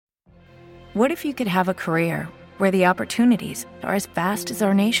What if you could have a career where the opportunities are as vast as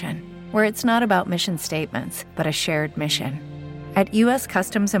our nation, where it's not about mission statements, but a shared mission? At U.S.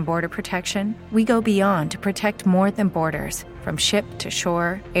 Customs and Border Protection, we go beyond to protect more than borders. From ship to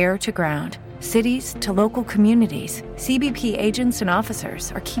shore, air to ground, cities to local communities, CBP agents and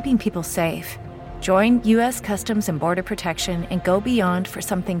officers are keeping people safe. Join U.S. Customs and Border Protection and go beyond for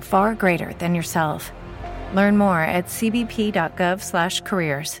something far greater than yourself. Learn more at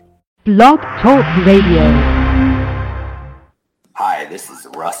cbp.gov/careers. Blog Talk Radio. Hi, this is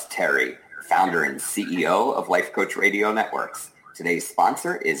Russ Terry, founder and CEO of Life Coach Radio Networks. Today's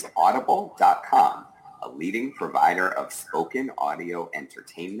sponsor is Audible.com, a leading provider of spoken audio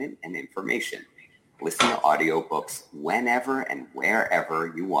entertainment and information. Listen to audiobooks whenever and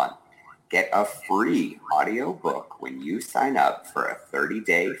wherever you want. Get a free audiobook when you sign up for a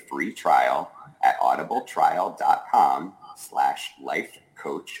 30-day free trial at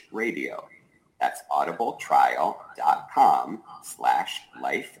audibletrial.com/lifecoachradio. That's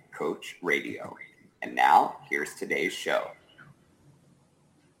audibletrial.com/lifecoachradio. And now, here's today's show.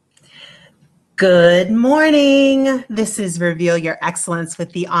 Good morning. This is Reveal Your Excellence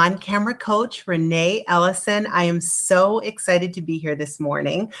with the on-camera coach, Renai Ellison. I am so excited to be here this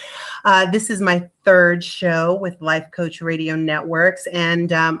morning. This is my third show with Life Coach Radio Networks,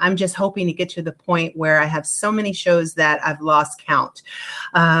 and I'm just hoping to get to the point where I have so many shows that I've lost count.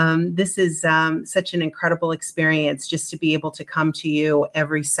 This is such an incredible experience just to be able to come to you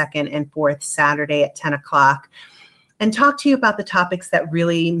every second and fourth Saturday at 10 o'clock. And talk to you about the topics that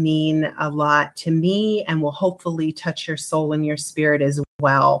really mean a lot to me and will hopefully touch your soul and your spirit as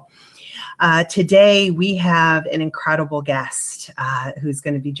well. Today, we have an incredible guest who's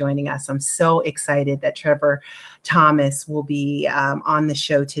going to be joining us. I'm so excited that Trevor Thomas will be on the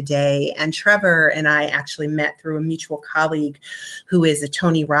show today. And Trevor and I actually met through a mutual colleague who is a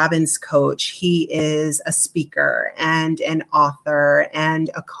Tony Robbins coach. He is a speaker and an author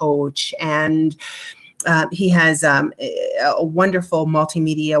and a coach, and he has a wonderful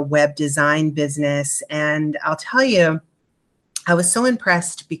multimedia web design business. And I'll tell you, I was so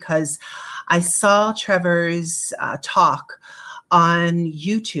impressed because I saw Trevor's talk on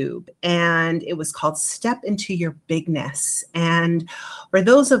YouTube, and it was called Step Into Your Bigness. And for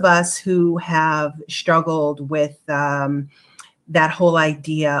those of us who have struggled with that whole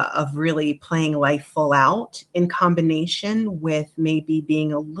idea of really playing life full out in combination with maybe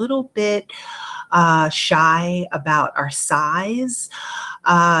being a little bit shy about our size,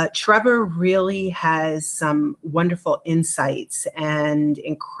 Trevor really has some wonderful insights and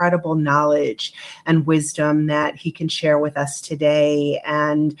incredible knowledge and wisdom that he can share with us today.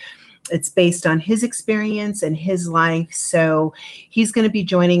 And it's based on his experience and his life. So he's going to be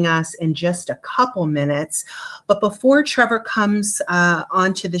joining us in just a couple minutes. But before Trevor comes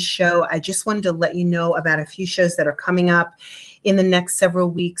onto the show, I just wanted to let you know about a few shows that are coming up in the next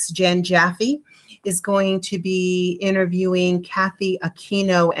several weeks. Jen Jaffe is going to be interviewing Kathy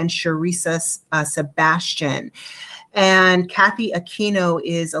Aquino and Charissa Sebastian. And Kathy Aquino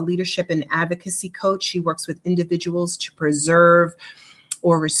is a leadership and advocacy coach. She works with individuals to preserve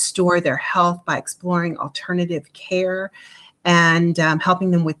or restore their health by exploring alternative care and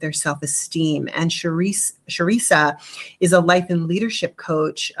helping them with their self-esteem. And Charissa is a life and leadership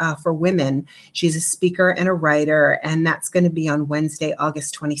coach for women. She's a speaker and a writer, and that's going to be on Wednesday,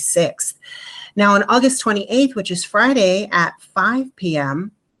 August 26th. Now, on August 28th, which is Friday at 5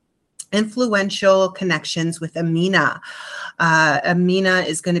 p.m., Influential Connections with Amina. Amina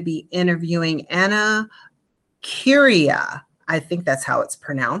is going to be interviewing Anna Curia. I think that's how it's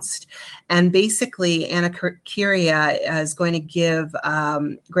pronounced. And basically, Anna Curia is going to give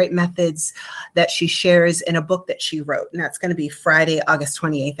great methods that she shares in a book that she wrote. And that's going to be Friday, August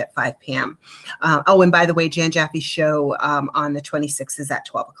 28th at 5 p.m. And by the way, Jan Jaffe's show on the 26th is at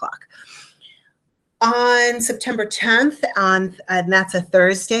 12 o'clock. On September 10th, and that's a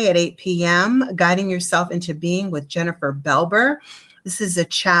Thursday at 8 p.m., Guiding Yourself into Being with Jennifer Belber. This is a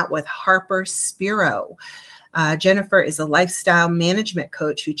chat with Harper Spiro. Jennifer is a lifestyle management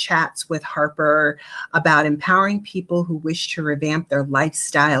coach who chats with Harper about empowering people who wish to revamp their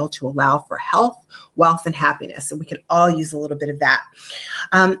lifestyle to allow for health, wealth, and happiness. And we could all use a little bit of that.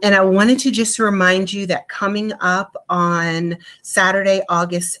 And I wanted to just remind you that coming up on Saturday,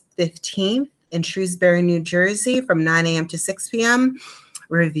 August 15th in Shrewsbury, New Jersey, from 9 a.m. to 6 p.m.,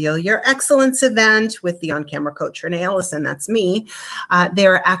 Reveal Your Excellence event with the on-camera coach, Renai Ellison. That's me.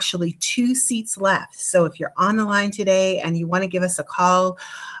 There are actually 2 seats left. So if you're on the line today and you want to give us a call,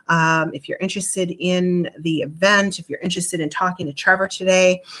 if you're interested in the event, if you're interested in talking to Trevor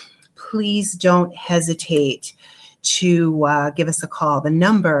today, please don't hesitate to give us a call. The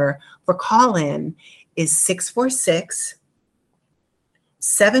number for call-in is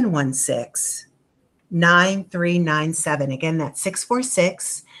 646-716-9397. Again, that's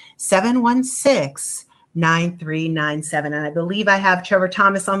 646-716-9397. And I believe I have Trevor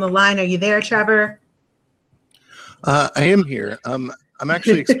Thomas on the line. Are you there, Trevor? I am here. I'm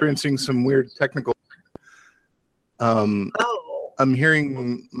actually experiencing some weird technical. I'm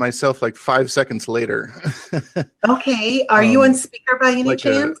hearing myself like 5 seconds later. Okay. Are you on speaker by any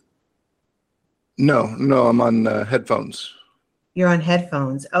chance? No, I'm on headphones. You're on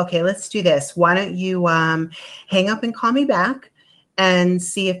headphones. Okay, let's do this. Why don't you hang up and call me back and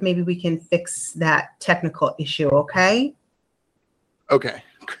see if maybe we can fix that technical issue, okay? Okay,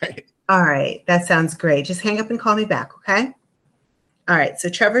 great. All right, that sounds great. Just hang up and call me back, okay? All right, so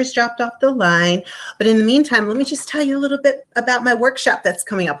Trevor's dropped off the line. But in the meantime, let me just tell you a little bit about my workshop that's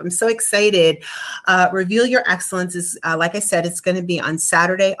coming up. I'm so excited. Reveal Your Excellence is, like I said, it's going to be on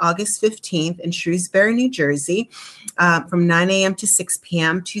Saturday, August 15th in Shrewsbury, New Jersey, from 9 a.m. to 6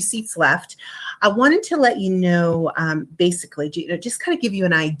 p.m., 2 seats left. I wanted to let you know, basically, just kind of give you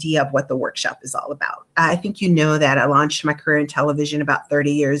an idea of what the workshop is all about. I think you know that I launched my career in television about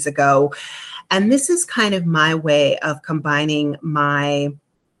 30 years ago. And this is kind of my way of combining my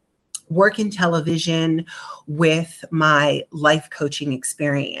work in television with my life coaching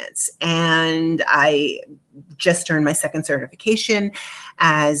experience. And I just earned my second certification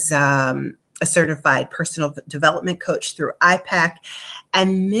as a certified personal development coach through IPAC.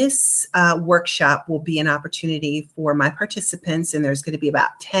 And this workshop will be an opportunity for my participants, and there's going to be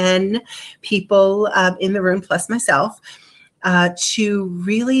about 10 people in the room plus myself, to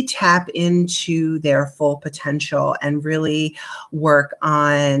really tap into their full potential and really work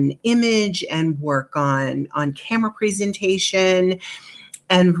on image and work on camera presentation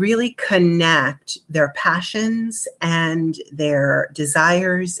and really connect their passions and their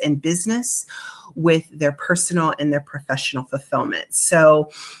desires and business with their personal and their professional fulfillment.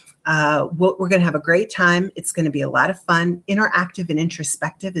 So we're going to have a great time. It's going to be a lot of fun. Interactive and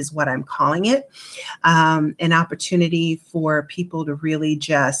introspective is what I'm calling it. An opportunity for people to really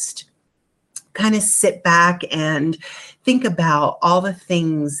just kind of sit back and think about all the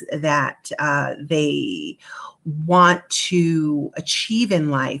things that they want to achieve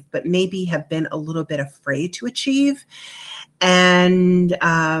in life, but maybe have been a little bit afraid to achieve, and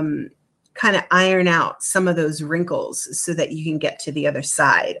kind of iron out some of those wrinkles so that you can get to the other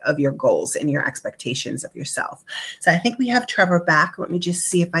side of your goals and your expectations of yourself. So I think we have Trevor back. Let me just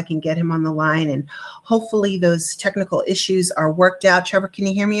see if I can get him on the line, and hopefully those technical issues are worked out. Trevor, can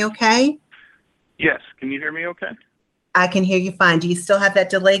you hear me okay? Yes. Can you hear me okay? I can hear you fine. Do you still have that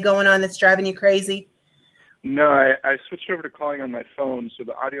delay going on that's driving you crazy? No, I switched over to calling on my phone, so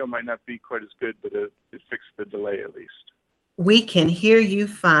the audio might not be quite as good, but it fixed the delay at least. We can hear you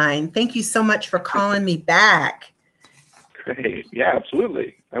fine. Thank you so much for calling me back. Great. Yeah,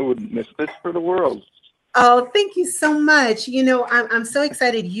 absolutely. I wouldn't miss this for the world. Oh, thank you so much. You know, I'm so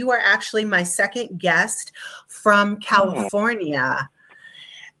excited. You are actually my second guest from California.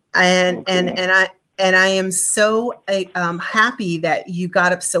 And I am so happy that you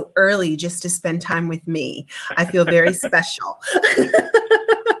got up so early just to spend time with me. I feel very special.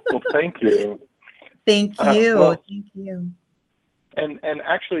 Well, thank you. Thank you. Thank you. And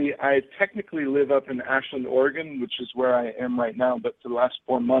actually, I technically live up in Ashland, Oregon, which is where I am right now. But for the last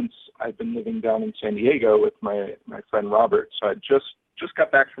 4 months, I've been living down in San Diego with my friend Robert. So I just got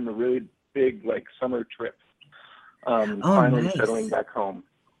back from a really big summer trip. Finally nice. Settling back home.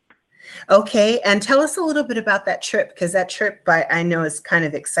 Okay, and tell us a little bit about that trip, because that trip I know is kind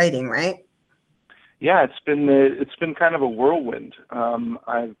of exciting, right? Yeah, it's been kind of a whirlwind.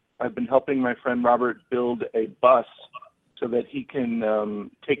 I've been helping my friend Robert build a bus so that he can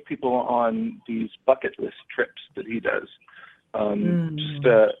take people on these bucket list trips that he does.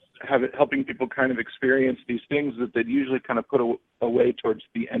 Helping people kind of experience these things that they'd usually kind of put away towards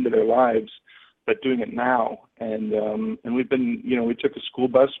the end of their lives, but doing it now. And we've been, we took a school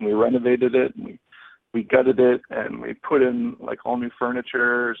bus and we renovated it, and we gutted it, and we put in all new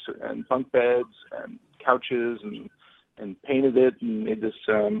furniture and bunk beds and couches and painted it and made this,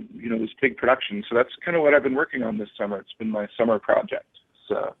 this big production. So that's kind of what I've been working on this summer. It's been my summer project.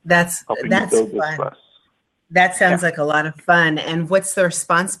 So that's helping to build fun. This bus. That sounds like a lot of fun. And what's the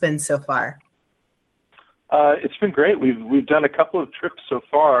response been so far? It's been great. We've done a couple of trips so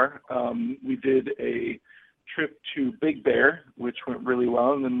far. We did a trip to Big Bear, which went really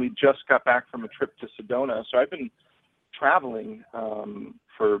well, and then we just got back from a trip to Sedona. So I've been traveling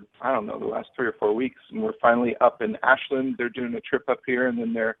for, the last 3 or 4 weeks, and we're finally up in Ashland. They're doing a trip up here, and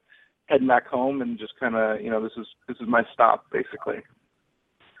then they're heading back home and just kind of, this is my stop basically.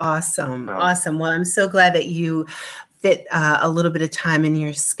 Awesome. Awesome. Well, I'm so glad that you fit a little bit of time in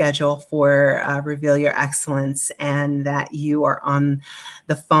your schedule for Reveal Your Excellence, and that you are on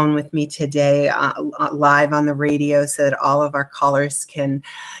the phone with me today, live on the radio, so that all of our callers can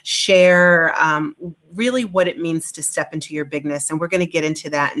share really what it means to step into your bigness. And we're going to get into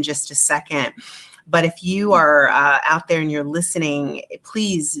that in just a second. But if you are out there and you're listening,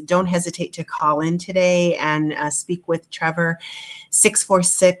 please don't hesitate to call in today and speak with Trevor.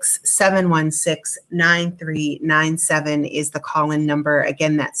 646-716-9397 is the call-in number.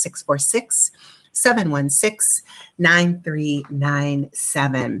 Again, that's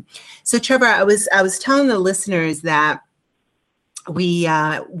 646-716-9397. So Trevor, I was telling the listeners that we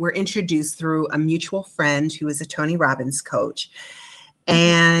were introduced through a mutual friend who is a Tony Robbins coach,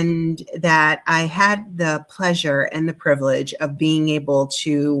 and that I had the pleasure and the privilege of being able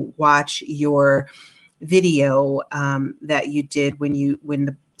to watch your video that you did when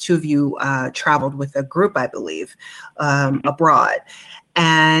the two of you traveled with a group, I believe, abroad.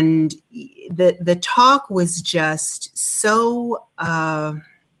 And the talk was just so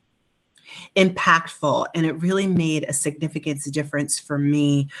impactful, and it really made a significant difference for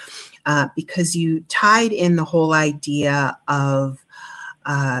me because you tied in the whole idea of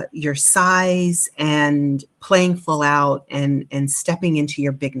your size and playing full out and stepping into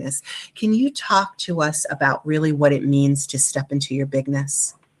your bigness. Can you talk to us about really what it means to step into your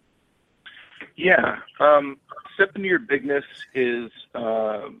bigness? Yeah. Step into your bigness is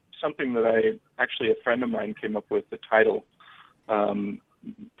something that a friend of mine came up with the title a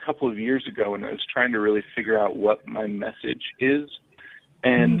couple of years ago when I was trying to really figure out what my message is.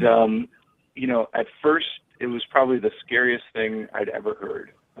 And, at first, it was probably the scariest thing I'd ever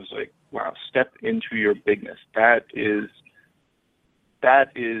heard. I was like, wow, step into your bigness. It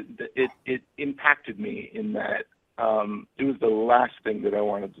impacted me in that it was the last thing that I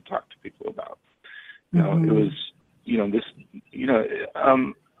wanted to talk to people about. It was,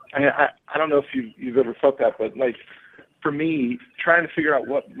 I don't know if you've ever felt that, but like for me, trying to figure out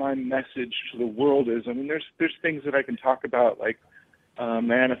what my message to the world is, I mean, there's things that I can talk about, like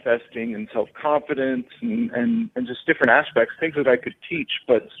manifesting and self-confidence and just different aspects, things that I could teach,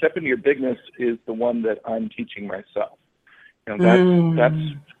 but step into your bigness is the one that I'm teaching myself. That's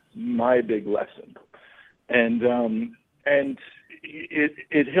my big lesson. And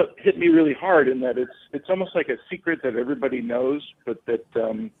it hit me really hard in that it's almost like a secret that everybody knows, but that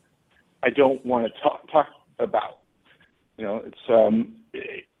I don't want to talk about.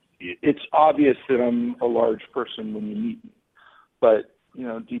 It's obvious that I'm a large person when you meet me. But,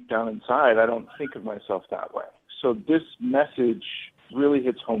 deep down inside, I don't think of myself that way. So this message really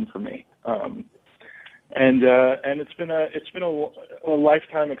hits home for me. And it's been a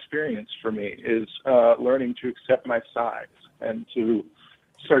lifetime experience for me, is learning to accept my size and to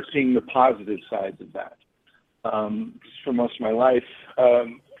start seeing the positive sides of that. For most of my life,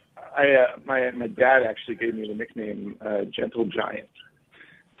 my dad actually gave me the nickname Gentle Giant.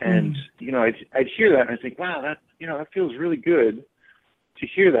 And, I'd hear that and I think, wow, that feels really good to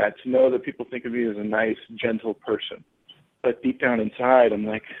hear that, to know that people think of me as a nice, gentle person. But deep down inside, I'm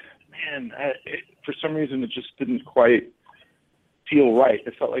like, man, for some reason, it just didn't quite feel right.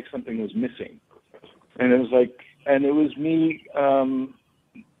 It felt like something was missing. And it was me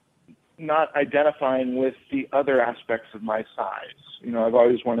not identifying with the other aspects of my size. I've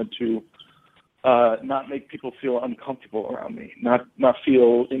always wanted to not make people feel uncomfortable around me, not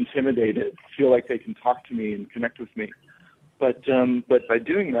feel intimidated, feel like they can talk to me and connect with me. But by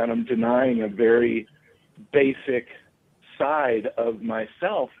doing that, I'm denying a very basic side of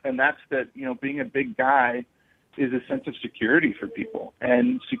myself, and that's that, being a big guy is a sense of security for people,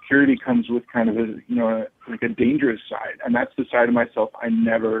 and security comes with kind of a dangerous side, and that's the side of myself I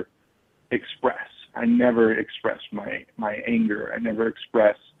never express. I never express my anger. I never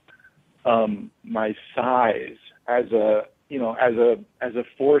express my size as a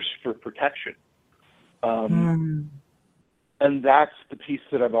force for protection. And that's the piece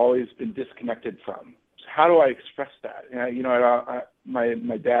that I've always been disconnected from. So how do I express that?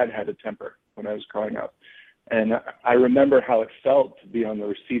 My dad had a temper when I was growing up, and I remember how it felt to be on the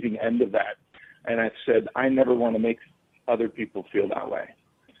receiving end of that. And I said, I never want to make other people feel that way.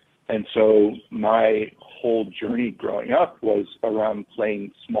 And so my whole journey growing up was around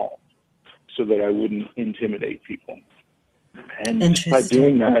playing small so that I wouldn't intimidate people. And by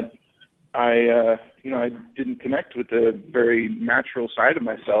doing that, I didn't connect with the very natural side of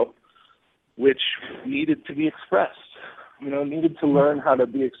myself, which needed to be expressed, needed to learn how to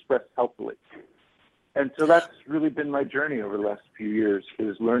be expressed healthily. And so that's really been my journey over the last few years,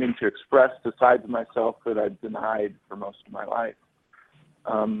 is learning to express the sides of myself that I've denied for most of my life.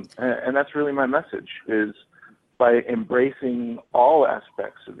 And that's really my message, is by embracing all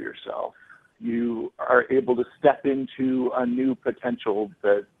aspects of yourself, you are able to step into a new potential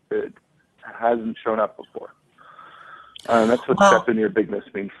that hasn't shown up before. That's what step in your bigness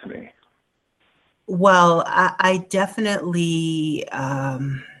means to me. Well, I definitely, I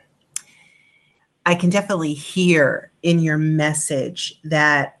can definitely hear in your message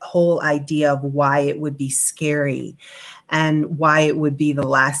that whole idea of why it would be scary and why it would be the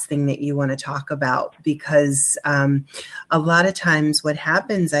last thing that you want to talk about. Because a lot of times what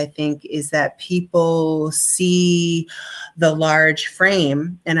happens, I think, is that people see the large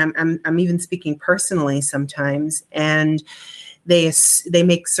frame, and I'm even speaking personally sometimes, and they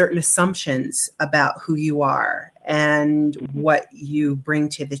make certain assumptions about who you are and what you bring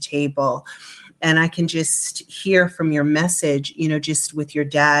to the table. And I can just hear from your message, just with your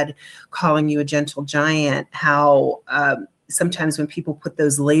dad calling you a gentle giant, how sometimes when people put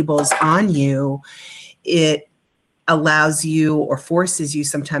those labels on you, it allows you or forces you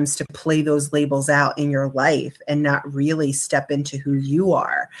sometimes to play those labels out in your life and not really step into who you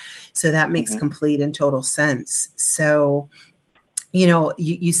are. So that makes complete and total sense. So,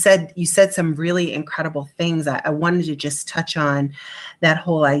 you said some really incredible things. I wanted to just touch on that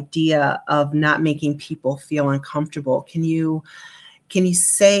whole idea of not making people feel uncomfortable. Can you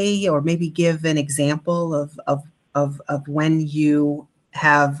say, or maybe give an example of when you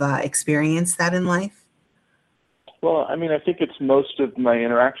have experienced that in life? Well, I mean, I think it's most of my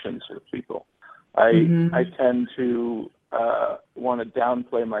interactions with people. I tend to want to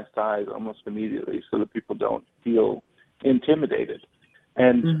downplay my size almost immediately so that people don't feel intimidated.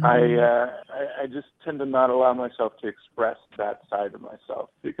 And I just tend to not allow myself to express that side of myself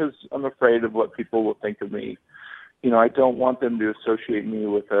because I'm afraid of what people will think of me. I don't want them to associate me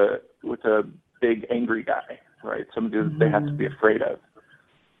with a big angry guy, right? Somebody that they have to be afraid of.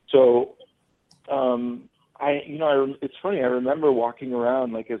 So, it's funny. I remember walking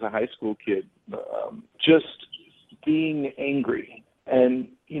around like as a high school kid, just being angry, and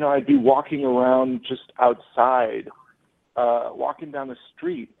I'd be walking around just outside, walking down the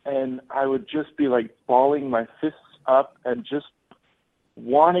street, and I would just be like balling my fists up and just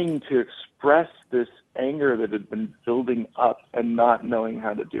wanting to express this anger that had been building up and not knowing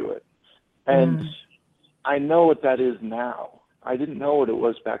how to do it. And I know what that is now. I didn't know what it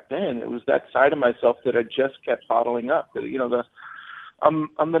was back then. It was that side of myself that I just kept bottling up.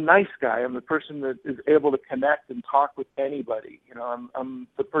 I'm the nice guy. I'm the person that is able to connect and talk with anybody. I'm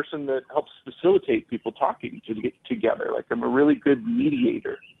the person that helps facilitate people talking to get together. Like, I'm a really good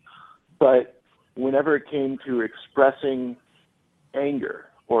mediator. But whenever it came to expressing anger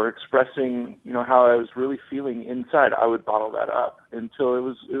or expressing, how I was really feeling inside, I would bottle that up until it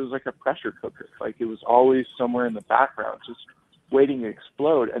was like a pressure cooker. Like, it was always somewhere in the background, just waiting to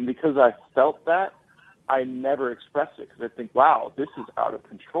explode. And because I felt that, I never expressed it because I think, wow, this is out of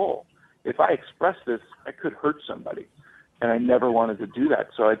control. If I express this, I could hurt somebody. And I never wanted to do that.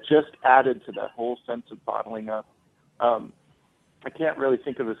 So I just added to that whole sense of bottling up. I can't really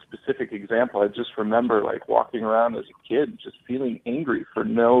think of a specific example. I just remember like walking around as a kid, just feeling angry for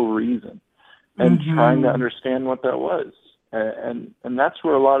no reason and trying to understand what that was. And that's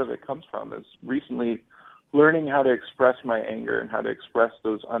where a lot of it comes from, is recently learning how to express my anger and how to express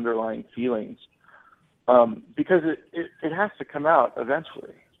those underlying feelings. Because it has to come out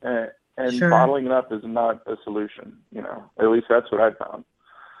eventually, and bottling it up is not a solution. At least that's what I found.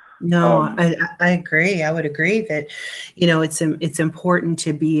 No, I agree. I would agree that, it's important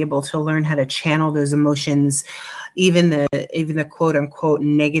to be able to learn how to channel those emotions, even the quote unquote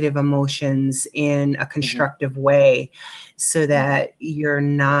negative emotions, in a constructive way, so that you're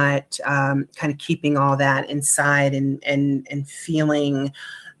not kind of keeping all that inside and feeling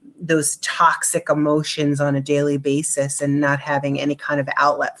those toxic emotions on a daily basis and not having any kind of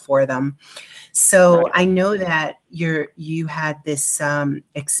outlet for them. So I know that you had this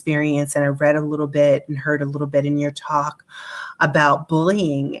experience, and I read a little bit and heard a little bit in your talk about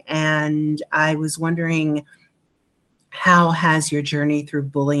bullying. And I was wondering, how has your journey through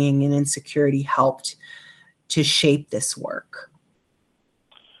bullying and insecurity helped to shape this work?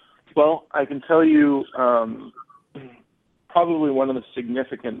 Well, I can tell you, probably one of the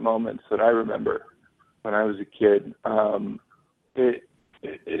significant moments that I remember when I was a kid,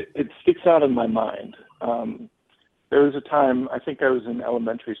 it sticks out in my mind. There was a time, I think I was in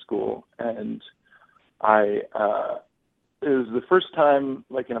elementary school, and it was the first time,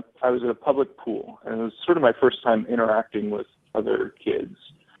 I was at a public pool, and it was sort of my first time interacting with other kids.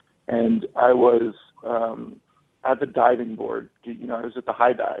 And I was at the diving board. I was at the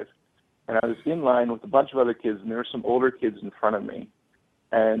high dive, and I was in line with a bunch of other kids, and there were some older kids in front of me,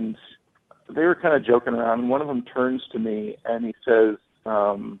 and they were kind of joking around. And one of them turns to me and he says,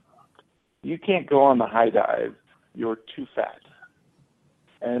 "You can't go on the high dive. You're too fat."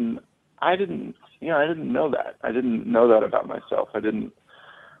 And I didn't know that. I didn't know that about myself. I didn't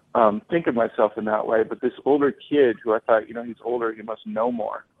think of myself in that way. But this older kid, who I thought, he's older, he must know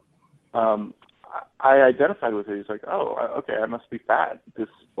more. I identified with it. He's like, "Oh, okay, I must be fat." This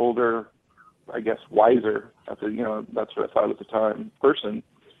older, I guess, wiser, that's what I thought at the time, person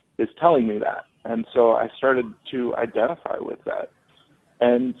is telling me that. And so I started to identify with that.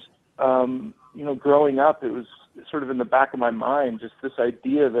 And, growing up, it was sort of in the back of my mind, just this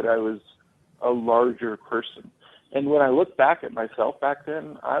idea that I was a larger person. And when I look back at myself back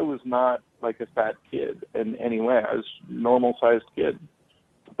then, I was not like a fat kid in any way. I was a normal-sized kid.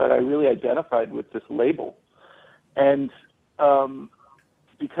 But I really identified with this label. And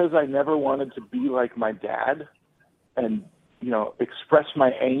because I never wanted to be like my dad and, express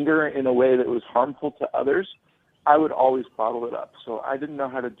my anger in a way that was harmful to others, I would always bottle it up. So I didn't know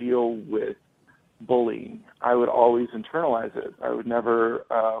how to deal with bullying. I would always internalize it. I would never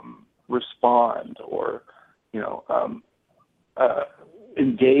respond or,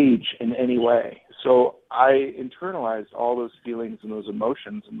 engage in any way. So I internalized all those feelings and those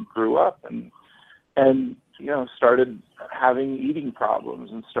emotions and grew up and started having eating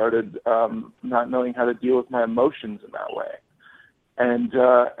problems and started not knowing how to deal with my emotions in that way. And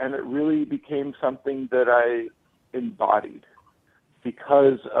it really became something that I embodied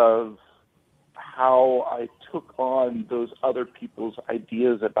because of how I took on those other people's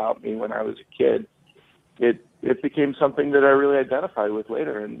ideas about me when I was a kid. It became something that I really identified with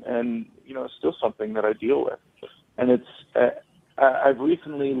later, and it's still something that I deal with. And it's I've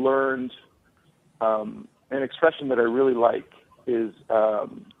recently learned an expression that I really like is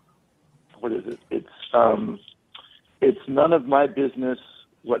what is it? It's none of my business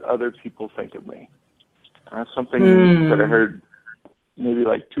what other people think of me. That's something that I heard maybe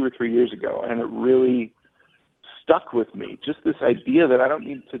like 2 or 3 years ago, and it really stuck with me. Just this idea that I don't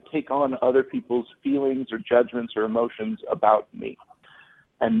need to take on other people's feelings or judgments or emotions about me.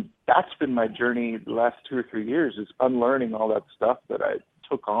 And that's been my journey the last 2 or 3 years, is unlearning all that stuff that I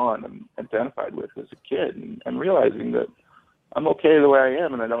took on and identified with as a kid, and realizing that I'm okay the way I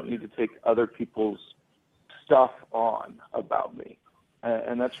am and I don't need to take other people's stuff on about me.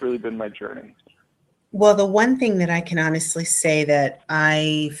 And that's really been my journey. Well, the one thing that I can honestly say that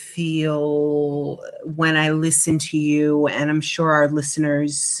I feel when I listen to you, and I'm sure our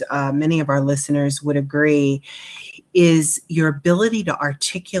listeners, many of our listeners would agree, is your ability to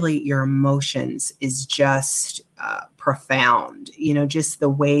articulate your emotions is just profound. Just the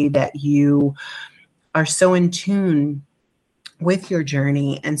way that you are so in tune with your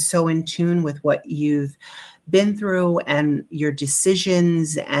journey and so in tune with what you've been through and your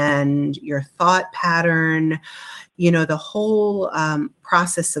decisions and your thought pattern, the whole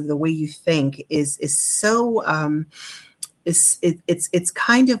process of the way you think is so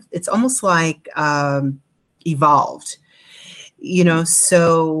it's almost like evolved,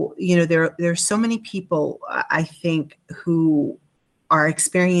 so there's so many people I think who are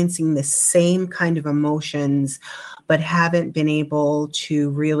experiencing the same kind of emotions, but haven't been able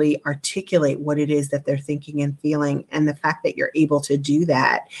to really articulate what it is that they're thinking and feeling. And the fact that you're able to do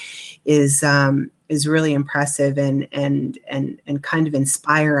that is really impressive and kind of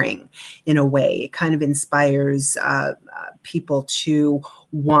inspiring in a way. It kind of inspires people to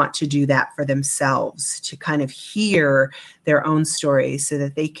want to do that for themselves, to kind of hear their own stories so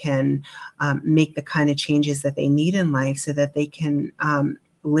that they can make the kind of changes that they need in life so that they can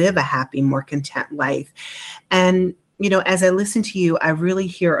live a happy, more content life. And, as I listen to you, I really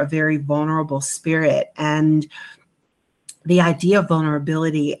hear a very vulnerable spirit, and the idea of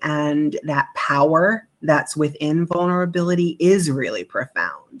vulnerability and that power that's within vulnerability is really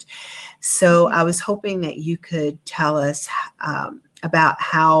profound. So I was hoping that you could tell us about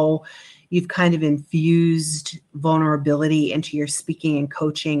how you've kind of infused vulnerability into your speaking and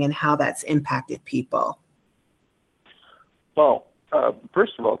coaching and how that's impacted people. Well,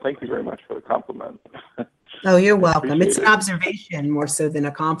 first of all, thank you very much for the compliment. Oh, you're welcome. It's an observation more so than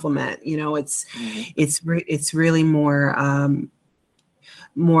a compliment. It's really more of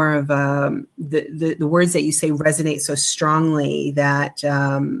the words that you say resonate so strongly that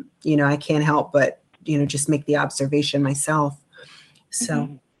I can't help but just make the observation myself.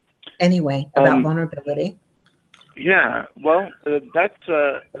 So anyway, about vulnerability. Yeah, well, that's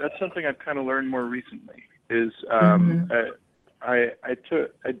something I've kind of learned more recently. Is I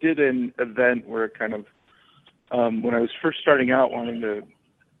did an event where kind of when I was first starting out, wanting to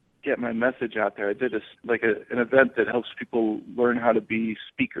get my message out there, I did an event that helps people learn how to be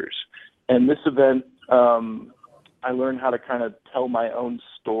speakers. And this event, I learned how to kind of tell my own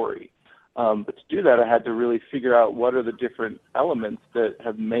story. But to do that, I had to really figure out what are the different elements that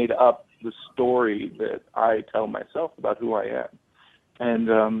have made up the story that I tell myself about who I am. And,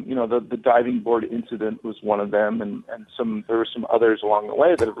 the diving board incident was one of them, and there were some others along the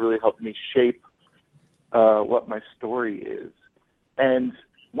way that have really helped me shape what my story is. And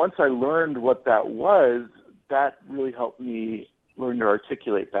once I learned what that was, that really helped me learn to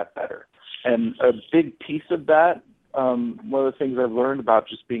articulate that better. And a big piece of that, one of the things I've learned about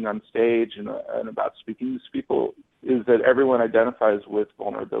just being on stage and about speaking to people is that everyone identifies with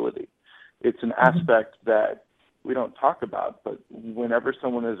vulnerability. It's an aspect that we don't talk about, but whenever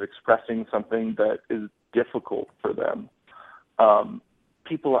someone is expressing something that is difficult for them,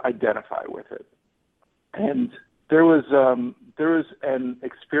 people identify with it. And there was an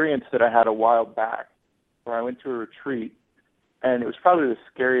experience that I had a while back where I went to a retreat, and it was probably the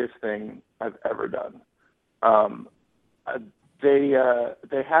scariest thing I've ever done. They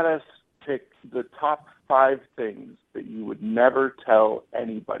had us pick the top 5 things that you would never tell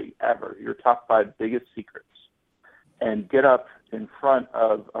anybody ever, your top 5 biggest secrets, and get up in front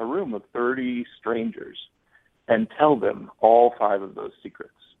of a room of 30 strangers and tell them all 5 of those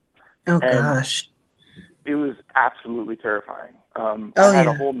secrets. Oh, gosh. It was absolutely terrifying. I had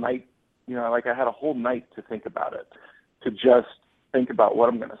a whole night, I had a whole night to think about it, to just think about what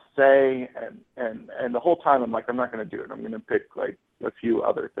I'm going to say. And the whole time I'm like, I'm not going to do it. I'm going to pick like a few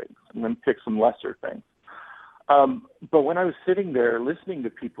other things. I'm going to pick some lesser things. But when I was sitting there listening to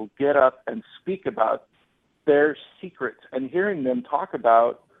people get up and speak about their secrets and hearing them talk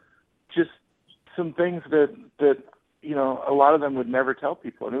about just some things that a lot of them would never tell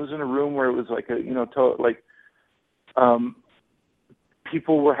people. And it was in a room where it was like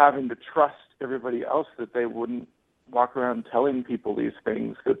people were having to trust everybody else that they wouldn't walk around telling people these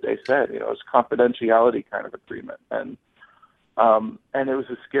things that they said. It was confidentiality kind of agreement. And it was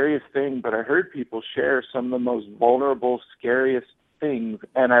the scariest thing, but I heard people share some of the most vulnerable, scariest things.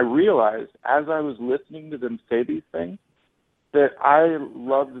 And I realized as I was listening to them say these things that I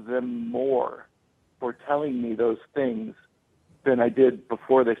loved them more for telling me those things than I did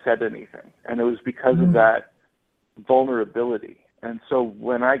before they said anything. And it was because of that vulnerability. And so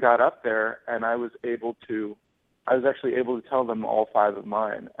when I got up there and I was actually able to tell them all 5 of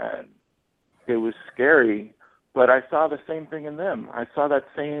mine, and it was scary, but I saw the same thing in them. I saw that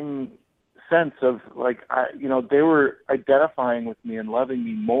same sense of they were identifying with me and loving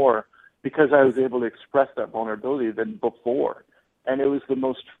me more because I was able to express that vulnerability than before. And it was the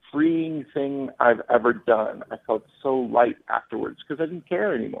most freeing thing I've ever done. I felt so light afterwards because I didn't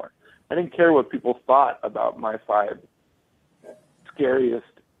care anymore. I didn't care what people thought about my 5 scariest,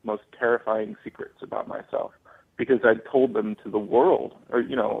 most terrifying secrets about myself, because I told them to the world, or,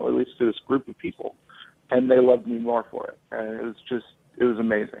 at least to this group of people, and they loved me more for it. And it was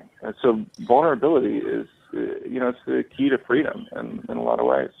amazing. And so vulnerability is, it's the key to freedom in a lot of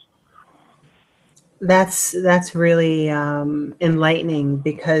ways. That's really enlightening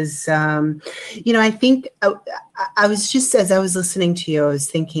because, I think I was just, as I was listening to you, I was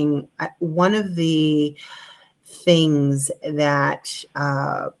thinking one of the things that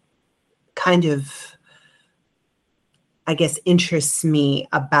kind of, I guess, interests me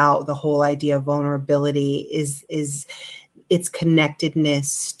about the whole idea of vulnerability is its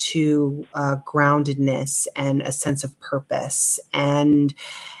connectedness to groundedness and a sense of purpose, and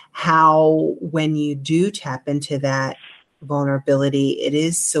how when you do tap into that vulnerability, it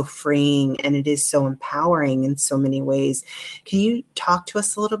is so freeing and it is so empowering in so many ways. Can you talk to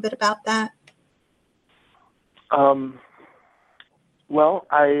us a little bit about that? Well,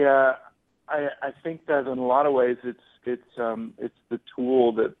 I think that in a lot of ways it's the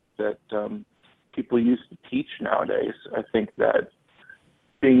tool that people use to teach nowadays. I think that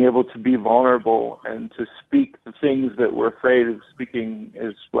being able to be vulnerable and to speak the things that we're afraid of speaking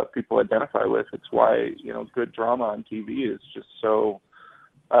is what people identify with. It's why, good drama on TV is just so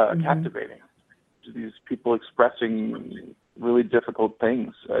captivating. These people expressing really difficult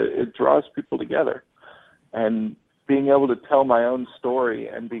things. It draws people together. And being able to tell my own story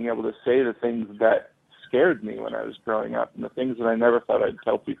and being able to say the things that scared me when I was growing up and the things that I never thought I'd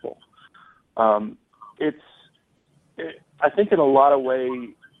tell people. I think in a lot of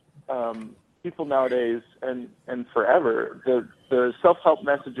ways, people nowadays and forever, the self-help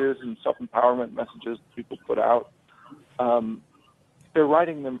messages and self-empowerment messages people put out, they're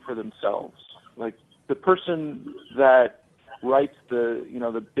writing them for themselves. Like the person that writes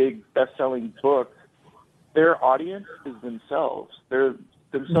the big best-selling book, their audience is themselves. They're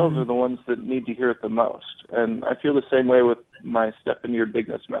themselves are the ones that need to hear it the most. And I feel the same way with my Step Into Your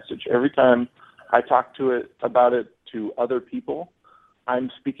Bigness message. Every time I talk about it to other people,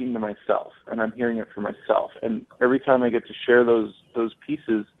 I'm speaking to myself and I'm hearing it for myself. And every time I get to share those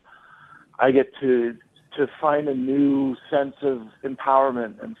pieces, I get to find a new sense of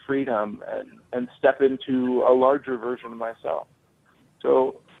empowerment and freedom and step into a larger version of myself.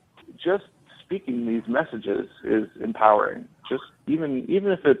 So just speaking these messages is empowering. Just even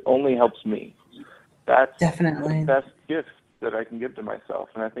if it only helps me, that's Definitely the best gift that I can give to myself.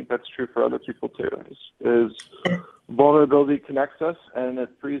 And I think that's true for other people too, is vulnerability connects us and it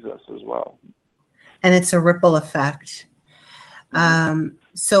frees us as well. And it's a ripple effect.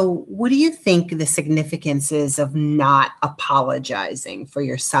 So what do you think the significance is of not apologizing for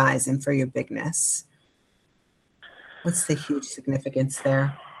your size and for your bigness? What's the huge significance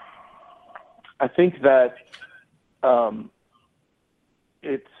there? I think that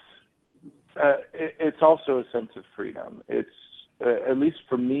it's also a sense of freedom. It's at least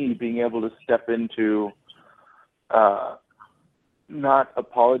for me, being able to step into not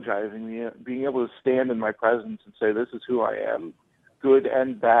apologizing, being able to stand in my presence and say, this is who I am, good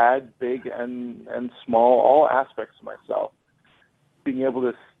and bad, big and small, all aspects of myself. Being able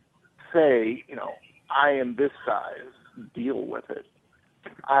to say, I am this size, deal with it.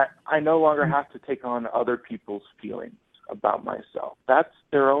 I no longer have to take on other people's feelings about myself. That's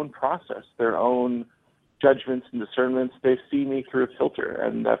their own process, their own judgments and discernments. They see me through a filter,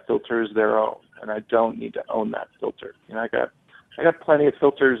 and that filter is their own, and I don't need to own that filter. I got plenty of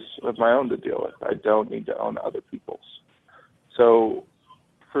filters of my own to deal with. I don't need to own other people's. So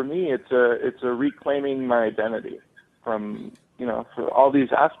for me, it's a reclaiming my identity from, for all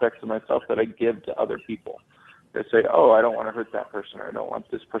these aspects of myself that I give to other people. They say, oh, I don't want to hurt that person, or I don't want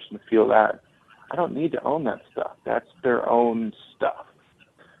this person to feel that. I don't need to own that stuff. That's their own stuff.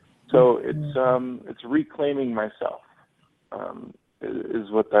 So it's reclaiming myself is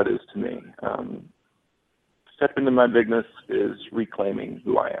what that is to me. Step into my bigness is reclaiming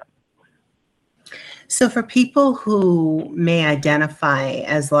who I am. So for people who may identify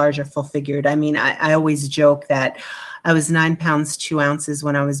as large or full-figured, I always joke that I was 9 pounds, 2 ounces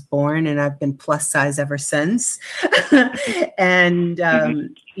when I was born, and I've been plus size ever since. And,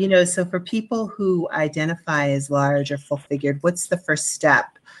 so for people who identify as large or full-figured, what's the first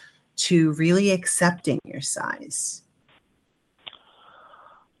step to really accepting your size?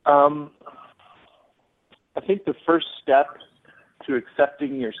 I think the first step to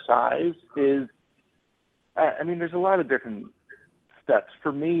accepting your size is, there's a lot of different steps.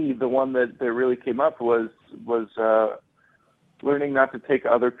 For me, the one that really came up was learning not to take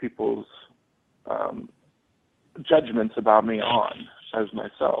other people's judgments about me on as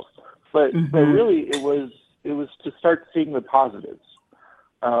myself. But really, it was to start seeing the positives,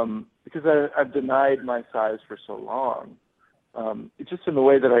 because I've denied my size for so long. It's just in the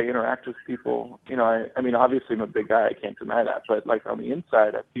way that I interact with people. Obviously I'm a big guy, I can't deny that, but like on the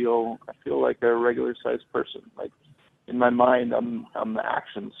inside, I feel like a regular sized person. Like in my mind, I'm the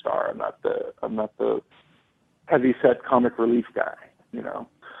action star. I'm not the heavy set comic relief guy,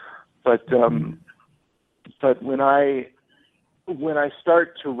 But when I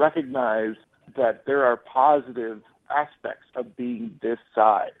start to recognize that there are positive aspects of being this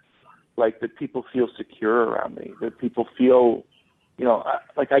size, like that people feel secure around me, that people feel,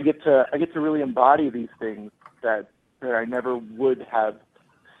 like I get to really embody these things that I never would have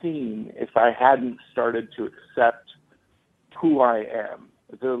seen if I hadn't started to accept who I am,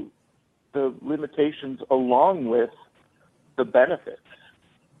 the limitations along with the benefits.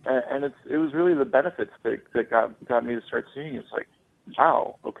 And it was really the benefits that got me to start seeing. It's like,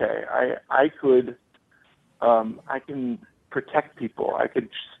 wow, okay, I can protect people. I could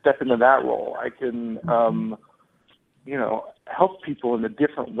step into that role. I can, help people in a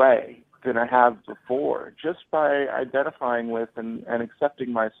different way than I have before, just by identifying with and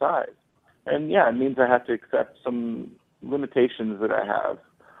accepting my size. And yeah, it means I have to accept some limitations that I have,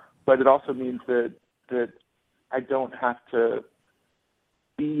 but it also means that I don't have to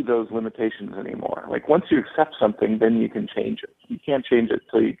be those limitations anymore. Like once you accept something, then you can change it. You can't change it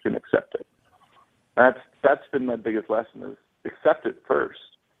till you can accept it. That's been my biggest lesson, is accept it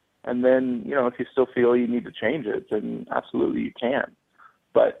first. And then, if you still feel you need to change it, then absolutely you can.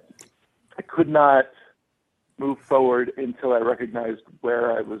 But I could not move forward until I recognized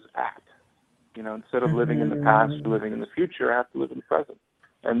where I was at. Instead of living in the past or living in the future, I have to live in the present.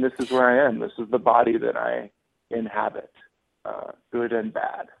 And this is where I am. This is the body that I inhabit, good and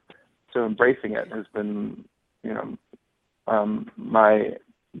bad. So embracing it has been, my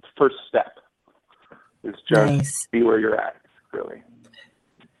first step is just Nice. be where you're at, really.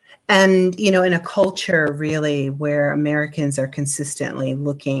 And, in a culture really where Americans are consistently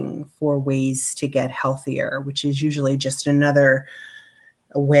looking for ways to get healthier, which is usually just another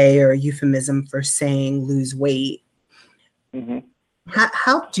way or a euphemism for saying lose weight. Mm-hmm.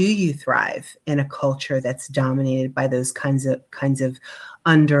 How do you thrive in a culture that's dominated by those kinds of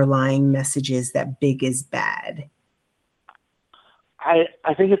underlying messages that big is bad?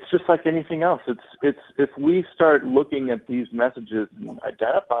 I think it's just like anything else. It's if we start looking at these messages and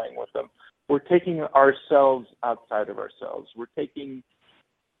identifying with them, we're taking ourselves outside of ourselves. We're taking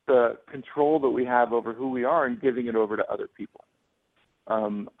the control that we have over who we are and giving it over to other people.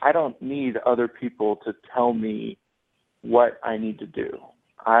 I don't need other people to tell me what I need to do.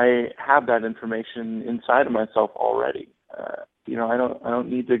 I have that information inside of myself already. I don't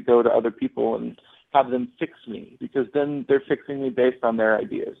need to go to other people and have them fix me, because then they're fixing me based on their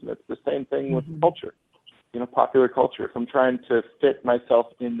ideas. And it's the same thing with culture, popular culture. If I'm trying to fit myself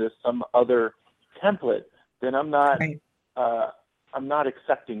into some other template, then I'm not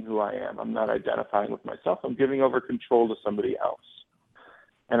accepting who I am. I'm not identifying with myself. I'm giving over control to somebody else.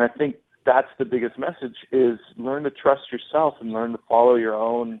 And I think that's the biggest message, is learn to trust yourself and learn to follow your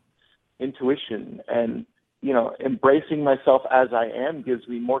own intuition. And embracing myself as I am gives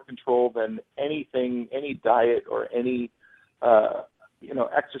me more control than anything, any diet or any,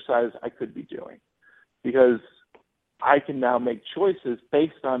 exercise I could be doing, because I can now make choices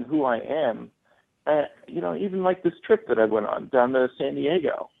based on who I am. And, even like this trip that I went on down to San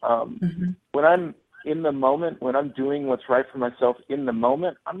Diego, when I'm in the moment, when I'm doing what's right for myself in the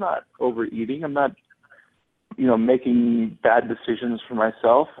moment, I'm not overeating. I'm not making bad decisions for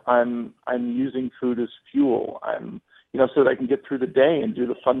myself. I'm using food as fuel. I'm, so that I can get through the day and do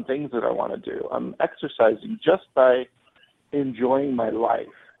the fun things that I want to do. I'm exercising just by enjoying my life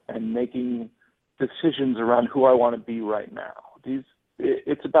and making decisions around who I want to be right now.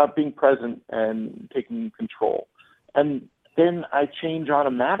 It's about being present and taking control. And then I change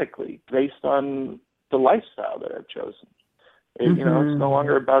automatically based on the lifestyle that I've chosen. It's no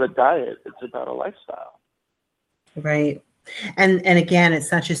longer about a diet. It's about a lifestyle. Right. And again,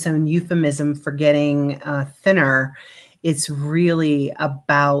 it's not just some euphemism for getting thinner. It's really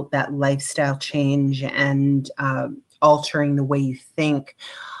about that lifestyle change and altering the way you think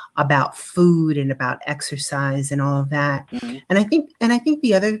about food and about exercise and all of that. Mm-hmm. And I think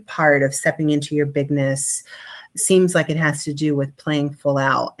the other part of stepping into your bigness seems like it has to do with playing full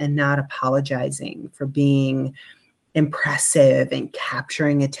out and not apologizing for being impressive and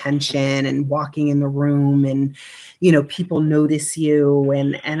capturing attention and walking in the room, and people notice you,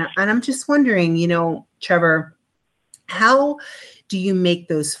 and I'm just wondering, Trevor, how do you make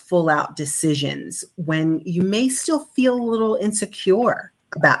those full out decisions when you may still feel a little insecure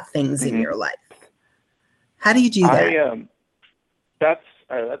about things in your life? How do you do that? That's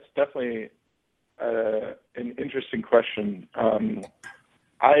definitely an interesting question.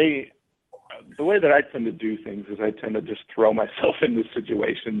 The way that I tend to do things is I tend to just throw myself into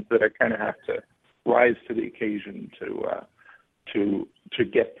situations that I kind of have to rise to the occasion to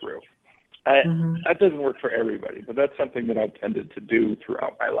get through. That doesn't work for everybody, but that's something that I've tended to do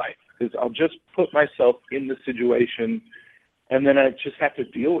throughout my life. Is I'll just put myself in the situation, and then I just have to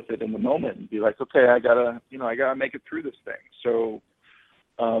deal with it in the moment and be like, okay, I gotta make it through this thing. So,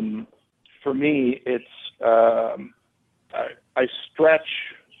 for me, it's I stretch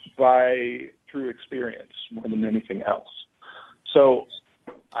through experience more than anything else. So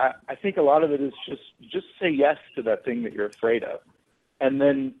I think a lot of it is just say yes to that thing that you're afraid of. And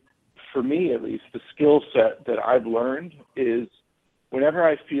then for me, at least, the skill set that I've learned is whenever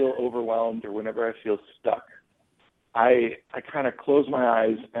I feel overwhelmed or whenever I feel stuck, I kind of close my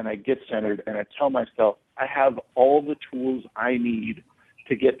eyes and I get centered and I tell myself I have all the tools I need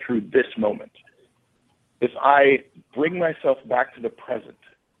to get through this moment. If I bring myself back to the present,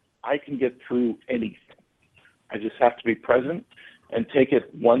 I can get through anything. I just have to be present and take it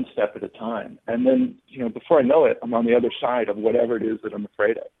one step at a time. And then, before I know it, I'm on the other side of whatever it is that I'm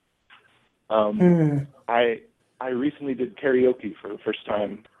afraid of. I recently did karaoke for the first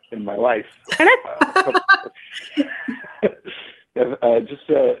time in my life. Just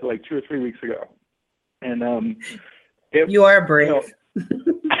like 2 or 3 weeks ago. And you are brave.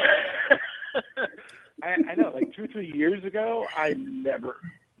 I know, like 2 or 3 years ago, I never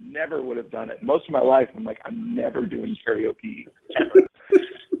would have done it. Most of my life, I'm like, I'm never doing karaoke ever.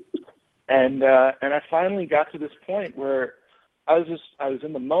 And I finally got to this point where I was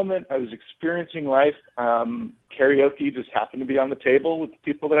in the moment. I was experiencing life. Karaoke just happened to be on the table with the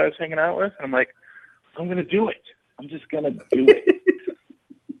people that I was hanging out with. And I'm like, I'm going to do it. I'm just going to do it.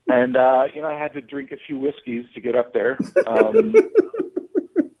 And, I had to drink a few whiskeys to get up there. A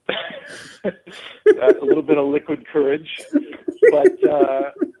little bit of liquid courage, but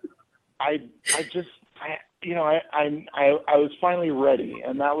I was finally ready,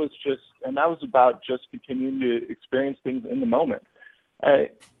 and that was about just continuing to experience things in the moment,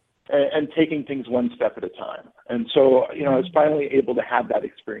 and taking things one step at a time. And so, I was finally able to have that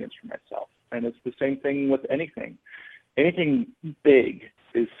experience for myself. And it's the same thing with anything. Anything big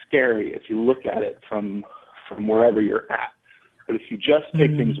is scary if you look at it from wherever you're at. But if you just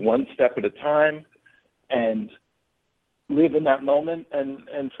take things one step at a time and live in that moment,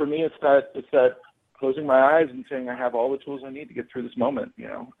 and for me, it's that closing my eyes and saying, I have all the tools I need to get through this moment,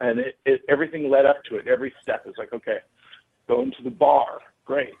 and everything led up to it. Every step is like, okay, going to the bar,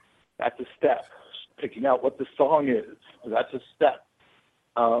 great. That's a step. Picking out what the song is, that's a step.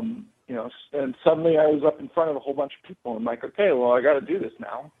 And suddenly I was up in front of a whole bunch of people. I'm like, okay, well, I got to do this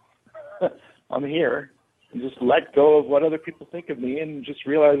now. I'm here. And just let go of what other people think of me and just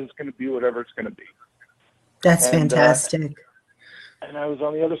realize it's going to be whatever it's going to be. That's fantastic. And I was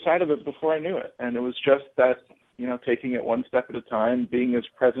on the other side of it before I knew it. And it was just that, taking it one step at a time, being as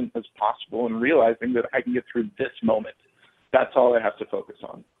present as possible, and realizing that I can get through this moment. That's all I have to focus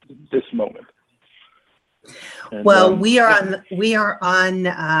on, this moment. And, well, we are on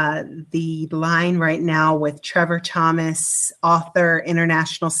the line right now with Trevor Thomas, author,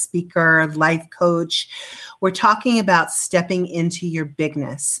 international speaker, life coach. We're talking about stepping into your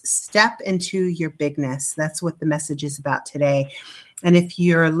bigness. Step into your bigness. That's what the message is about today. And if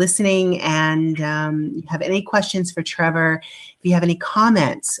you're listening and you have any questions for Trevor, if you have any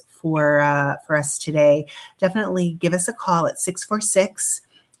comments for us today, definitely give us a call at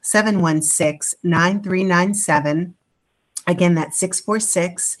 646-716-9397. Again, that's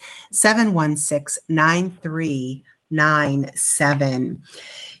 646-716-9397.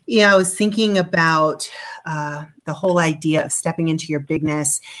 I was thinking about the whole idea of stepping into your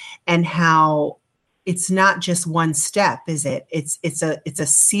bigness and how it's not just one step, is it? It's a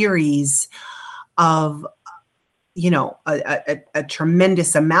series of a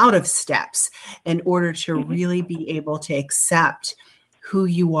tremendous amount of steps in order to really be able to accept who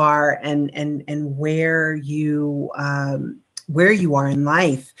you are and where you are in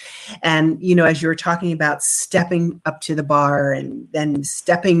life. And, as you were talking about stepping up to the bar and then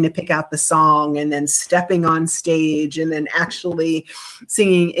stepping to pick out the song and then stepping on stage and then actually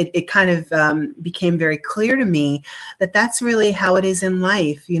singing, it kind of became very clear to me that that's really how it is in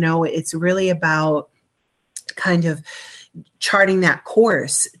life. It's really about kind of charting that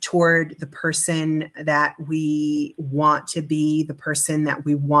course toward the person that we want to be, the person that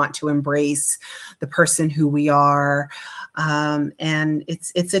we want to embrace, the person who we are. And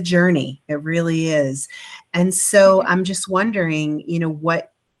it's a journey. It really is. And so I'm just wondering,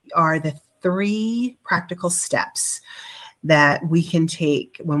 what are the 3 practical steps that we can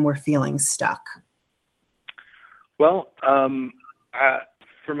take when we're feeling stuck? Well,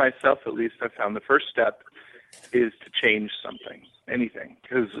 for myself, at least, I found the first step is to change something, anything.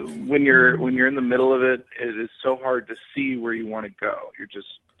 Because when you're in the middle of it, it is so hard to see where you want to go. You're just,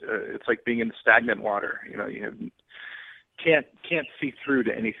 it's like being in stagnant water. You can't see through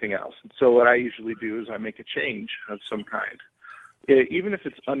to anything else. And so what I usually do is I make a change of some kind. Even if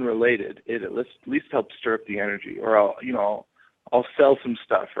it's unrelated, it at least helps stir up the energy. Or I'll sell some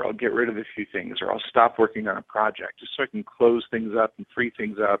stuff, or I'll get rid of a few things, or I'll stop working on a project just so I can close things up and free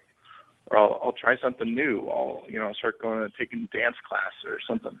things up. Or I'll try something new. I'll start going and taking dance class or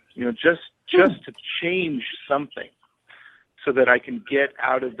something. Just to change something so that I can get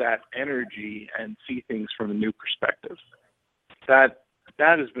out of that energy and see things from a new perspective. That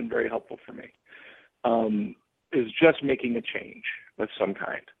has been very helpful for me. Is just making a change of some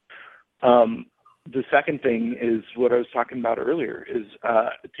kind. The second thing is what I was talking about earlier, is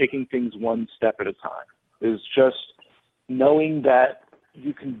taking things one step at a time. Is just knowing that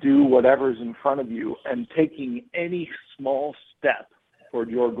you can do whatever's in front of you and taking any small step toward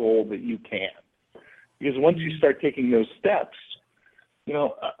your goal that you can. Because once you start taking those steps,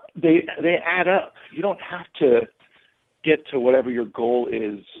 they add up. You don't have to get to whatever your goal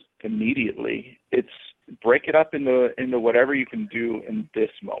is immediately. It's break it up into whatever you can do in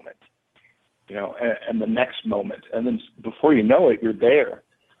this moment, and the next moment. And then before you know it, you're there.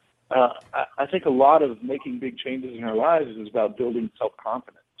 I think a lot of making big changes in our lives is about building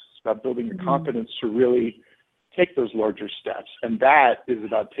self-confidence. It's about building your confidence to really take those larger steps. And that is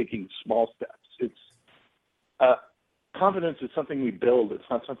about taking small steps. It's confidence is something we build. It's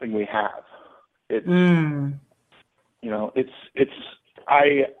not something we have. It's,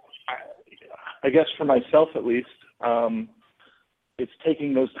 I guess for myself, at least, It's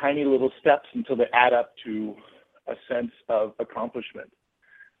taking those tiny little steps until they add up to a sense of accomplishment,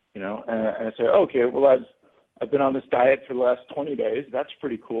 and I say, okay, well, I've been on this diet for the last 20 days. That's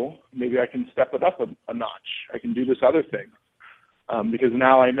pretty cool. Maybe I can step it up a notch. I can do this other thing. Because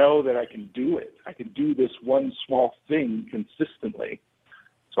now I know that I can do it. I can do this one small thing consistently.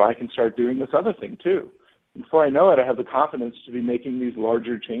 So I can start doing this other thing too. Before I know it, I have the confidence to be making these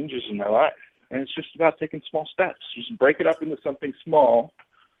larger changes in my life. And it's just about taking small steps. Just break it up into something small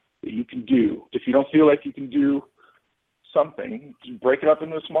that you can do. If you don't feel like you can do something, just break it up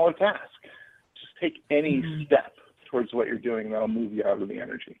into a smaller task. Just take any step towards what you're doing, and that'll move you out of the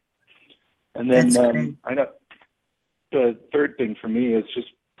energy. And then I know the third thing for me is just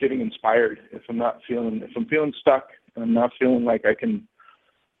getting inspired. If I'm feeling stuck and I'm not feeling like I can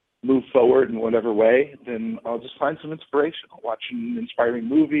move forward in whatever way, then I'll just find some inspiration. I'll watch an inspiring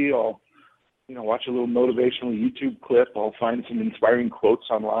movie. I'll, watch a little motivational YouTube clip. I'll find some inspiring quotes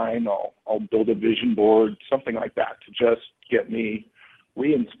online. I'll build a vision board, something like that, to just get me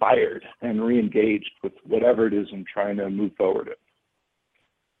re-inspired and re-engaged with whatever it is I'm trying to move forward in.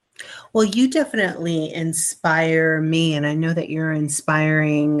 Well, you definitely inspire me, and I know that you're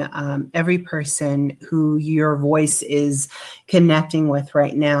inspiring every person who your voice is connecting with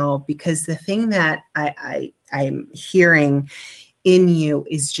right now, because the thing that I'm hearing in you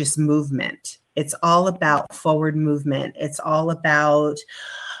is just movement. It's all about forward movement. It's all about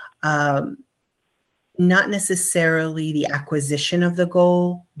not necessarily the acquisition of the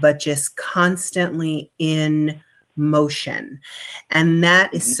goal, but just constantly in motion. And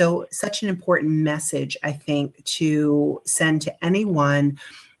that is such an important message, I think, to send to anyone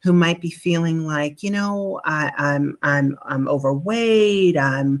who might be feeling like, I'm overweight,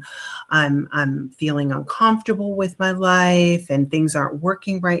 I'm feeling uncomfortable with my life, and things aren't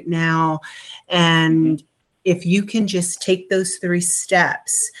working right now. And if you can just take those 3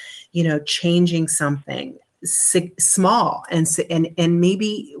 steps, changing something small and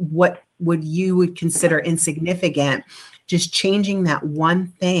maybe what you would consider insignificant, just changing that one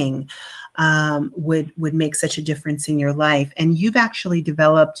thing would make such a difference in your life. And you've actually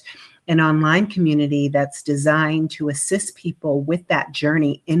developed an online community that's designed to assist people with that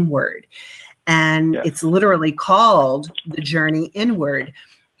journey inward. And it's literally called The Journey Inward.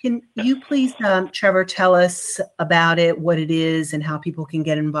 Can you please, Trevor, tell us about it, what it is, and how people can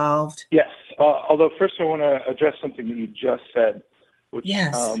get involved? Yes. Although first I want to address something that you just said, which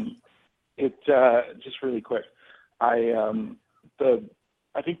just really quick. I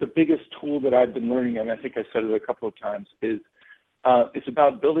think the biggest tool that I've been learning, and I think I said it a couple of times, is it's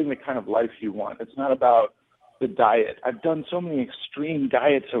about building the kind of life you want. It's not about the diet. I've done so many extreme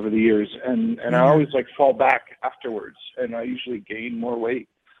diets over the years, and I always fall back afterwards, and I usually gain more weight.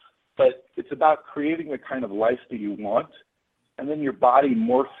 But it's about creating the kind of life that you want, and then your body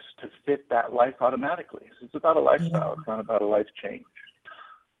morphs to fit that life automatically. So it's about a lifestyle. It's not about a life change.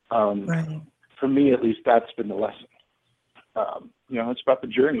 For me, at least, that's been the lesson. It's about the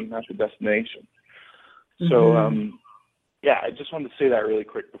journey, not the destination. So, I just wanted to say that really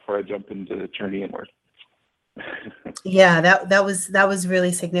quick before I jump into the journey inward. Yeah, that was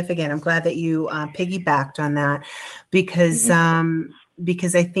really significant. I'm glad that you piggybacked on that, because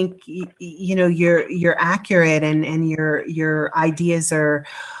I think you're accurate, and your ideas are,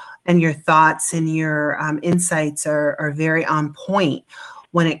 and your thoughts and your insights are very on point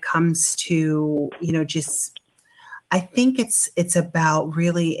when it comes to I think it's about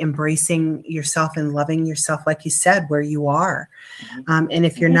really embracing yourself and loving yourself, like you said, where you are. And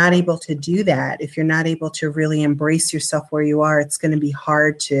if you're not able to do that, if you're not able to really embrace yourself where you are, it's going to be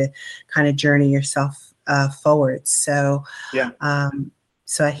hard to kind of journey yourself forward. So,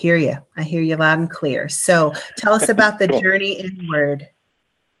 so I hear you. I hear you loud and clear. So tell us about the journey inward.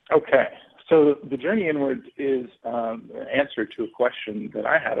 Okay. So the journey inward is an answer to a question that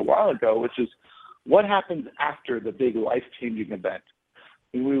I had a while ago, which is, what happens after the big life-changing event?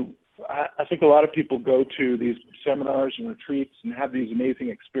 I think a lot of people go to these seminars and retreats and have these amazing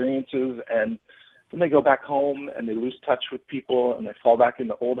experiences, and then they go back home and they lose touch with people and they fall back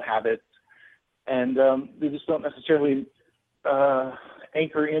into old habits, and they just don't necessarily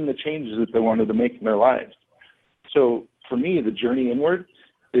anchor in the changes that they wanted to make in their lives. So for me, the journey inward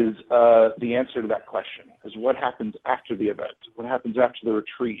is the answer to that question, is what happens after the event, what happens after the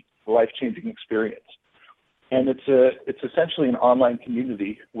retreat, the life-changing experience. And it's essentially an online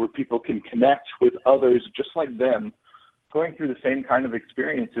community where people can connect with others just like them, going through the same kind of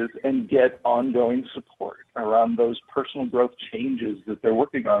experiences, and get ongoing support around those personal growth changes that they're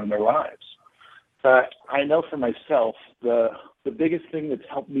working on in their lives. I know for myself, the biggest thing that's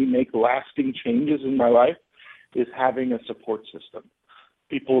helped me make lasting changes in my life is having a support system.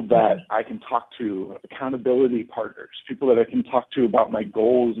 People that I can talk to, accountability partners, people that I can talk to about my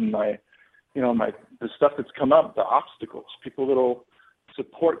goals and the stuff that's come up, the obstacles, people that'll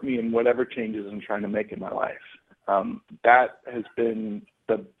support me in whatever changes I'm trying to make in my life. That has been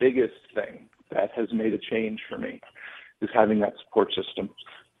the biggest thing that has made a change for me, is having that support system.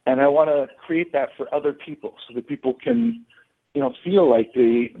 And I want to create that for other people so that people can, feel like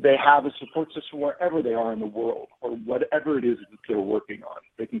they have a support system wherever they are in the world, or whatever it is that they're working on.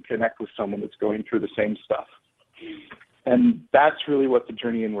 They can connect with someone that's going through the same stuff. And that's really what the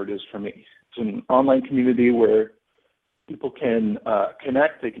Journey Inward is for me. It's an online community where people can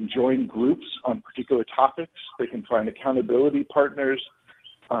connect. They can join groups on particular topics. They can find accountability partners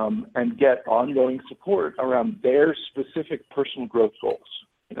and get ongoing support around their specific personal growth goals.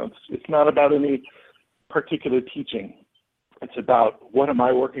 It's not about any particular teaching. It's about what am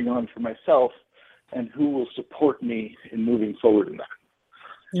I working on for myself and who will support me in moving forward in that.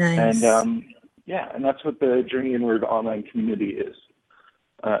 Nice. And that's what the Journey Inward online community is.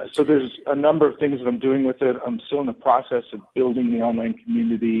 So there's a number of things that I'm doing with it. I'm still in the process of building the online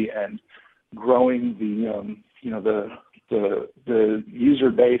community and growing the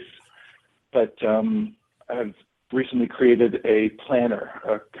user base. But I've recently created a planner,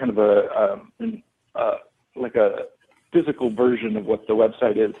 like a physical version of what the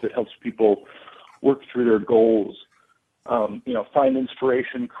website is that helps people work through their goals, find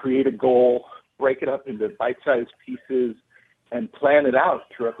inspiration, create a goal, break it up into bite-sized pieces, and plan it out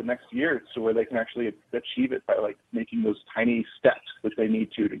throughout the next year so where they can actually achieve it by making those tiny steps that they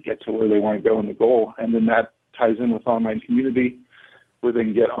need to get to where they want to go in the goal. And then that ties in with online community where they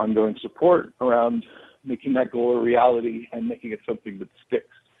can get ongoing support around making that goal a reality and making it something that sticks.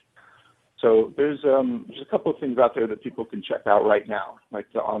 So there's a couple of things out there that people can check out right now, like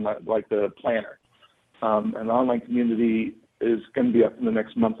the planner. And the online community is going to be up in the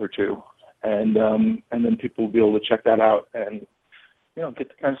next month or two. And then people will be able to check that out and, get the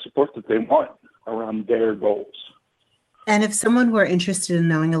kind of support that they want around their goals. And if someone were interested in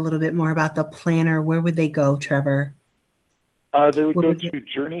knowing a little bit more about the planner, where would they go, Trevor? They would go to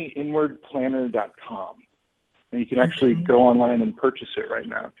journeyinwardplanner.com. And you can actually go online and purchase it right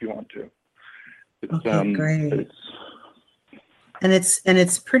now if you want to. Great. And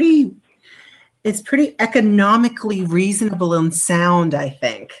it's pretty economically reasonable and sound, I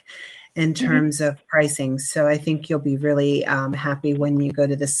think, in terms of pricing. So I think you'll be really happy when you go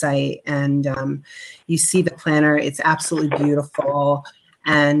to the site and you see the planner. It's absolutely beautiful.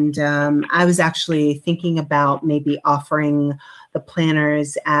 And I was actually thinking about maybe offering the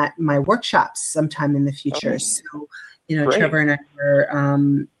planners at my workshops sometime in the future. So, great. Trevor and I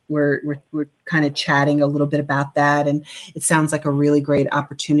we're kind of chatting a little bit about that. And it sounds like a really great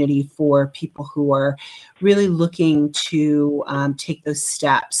opportunity for people who are really looking to take those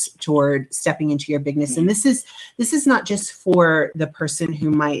steps toward stepping into your bigness. And this is not just for the person who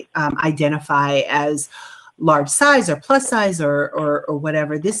might identify as large size or plus size or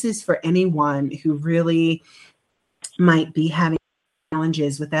whatever. This is for anyone who really might be having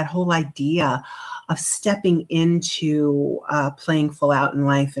challenges with that whole idea of stepping into playing full out in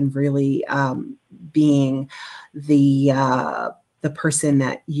life and really being the person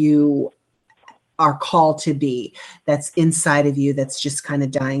that you are called to be, that's inside of you, that's just kind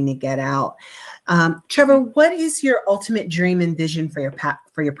of dying to get out. Trevor, what is your ultimate dream and vision for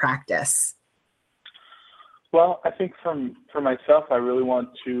your practice? Well, I think for myself, I really want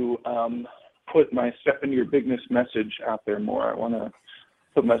to put my Step Into Your Bigness message out there more. I want to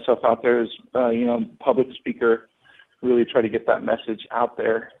put myself out there as, public speaker, really try to get that message out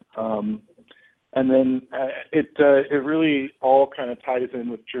there. And then it really all kind of ties in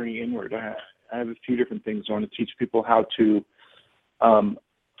with Journey Inward. I have a few different things. I want to teach people how to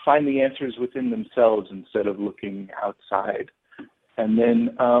find the answers within themselves instead of looking outside. And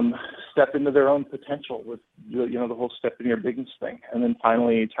then step into their own potential with, the whole Step Into Your Bigness thing. And then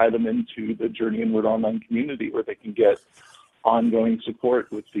finally tie them into the Journey Inward online community where they can get ongoing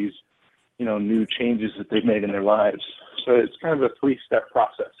support with these, new changes that they've made in their lives. So it's kind of a 3-step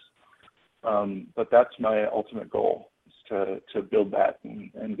process. But that's my ultimate goal, is to build that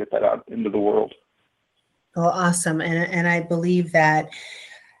and get that out into the world. Well, awesome. And I believe that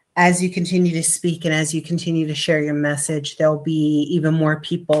as you continue to speak and as you continue to share your message, there'll be even more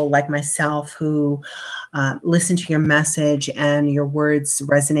people like myself who listen to your message and your words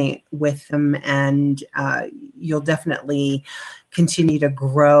resonate with them. And you'll definitely continue to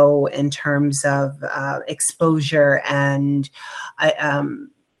grow in terms of exposure and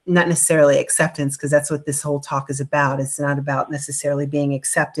not necessarily acceptance, because that's what this whole talk is about. It's not about necessarily being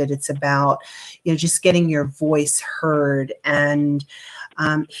accepted. It's about, just getting your voice heard and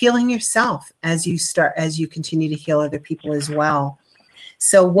healing yourself as you continue to heal other people as well.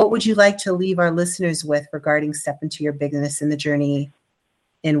 So what would you like to leave our listeners with regarding step into your bigness in the journey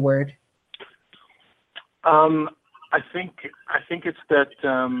inward? I think it's that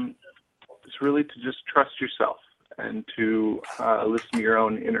it's really to just trust yourself and to listen to your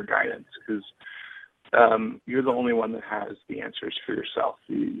own inner guidance, because you're the only one that has the answers for yourself.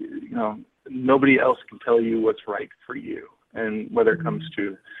 Nobody else can tell you what's right for you, and whether it comes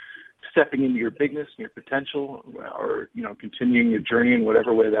to stepping into your bigness and your potential, or continuing your journey in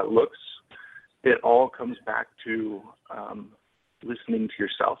whatever way that looks, it all comes back to listening to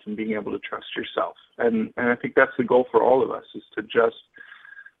yourself and being able to trust yourself. And I think that's the goal for all of us, is to just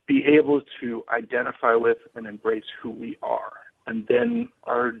be able to identify with and embrace who we are. And then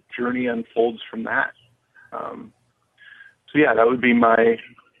our journey unfolds from that. So yeah, that would be my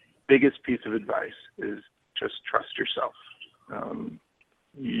biggest piece of advice, is just trust yourself.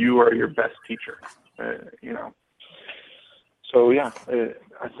 You are your best teacher, So yeah,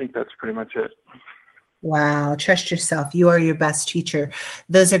 I think that's pretty much it. Wow. Trust yourself. You are your best teacher.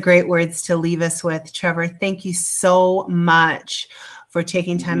 Those are great words to leave us with. Trevor, thank you so much for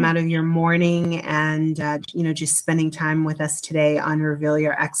taking time out of your morning and, just spending time with us today on Reveal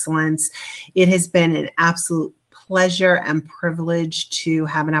Your Excellence. It has been an absolute pleasure and privilege to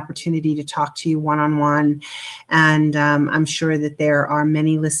have an opportunity to talk to you one-on-one. And I'm sure that there are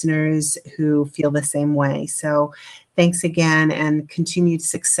many listeners who feel the same way. So thanks again, and continued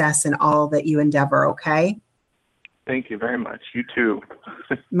success in all that you endeavor, okay? Thank you very much. You too.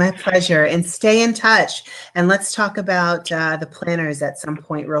 My pleasure. And stay in touch. And let's talk about the planners at some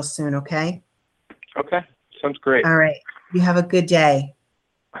point real soon, okay? Okay. Sounds great. All right. You have a good day.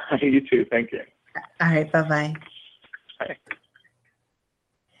 You too. Thank you. All right. Bye-bye. Bye.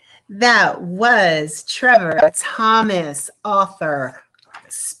 That was Trevor Thomas, author,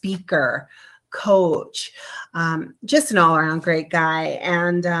 speaker, coach, just an all-around great guy.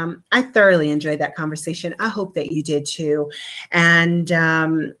 And I thoroughly enjoyed that conversation. I hope that you did too. And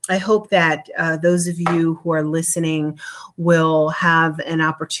I hope that those of you who are listening will have an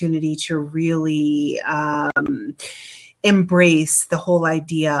opportunity to really embrace the whole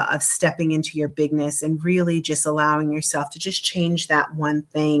idea of stepping into your bigness and really just allowing yourself to just change that one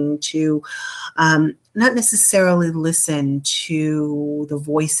thing, to not necessarily listen to the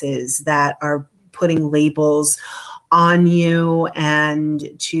voices that are putting labels on you, and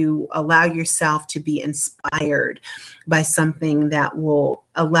to allow yourself to be inspired by something that will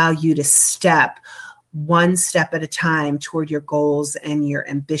allow you to step one step at a time toward your goals and your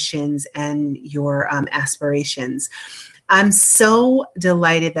ambitions and your aspirations. I'm so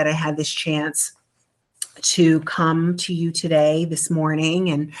delighted that I had this chance to come to you today, this morning,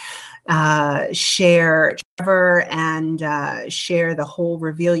 and share Trevor and share the whole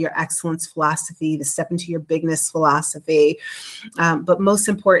Reveal Your Excellence philosophy, the Step Into Your Bigness philosophy. But most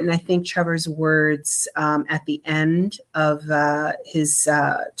important, I think Trevor's words at the end of his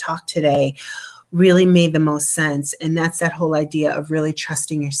talk today really made the most sense. And that's that whole idea of really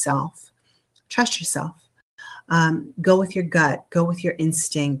trusting yourself. Trust yourself. Go with your gut. Go with your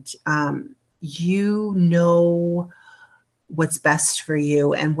instinct. You know what's best for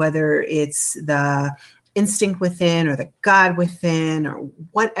you, and whether it's the instinct within or the God within, or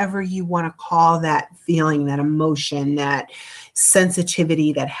whatever you want to call that feeling, that emotion, that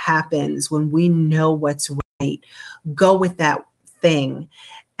sensitivity that happens when we know what's right, go with that thing.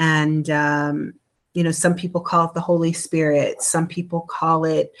 And, some people call it the Holy Spirit. Some people call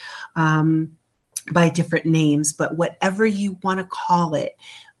it by different names, but whatever you want to call it,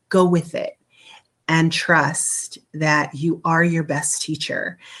 go with it. And trust that you are your best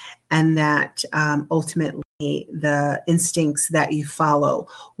teacher, and that ultimately the instincts that you follow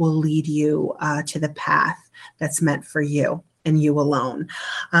will lead you to the path that's meant for you and you alone.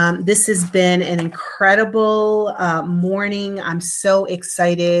 This has been an incredible morning. I'm so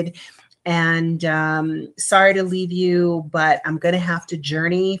excited, and sorry to leave you, but I'm going to have to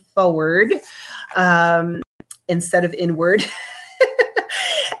journey forward instead of inward.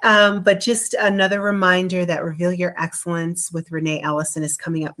 But just another reminder that Reveal Your Excellence with Renai Ellison is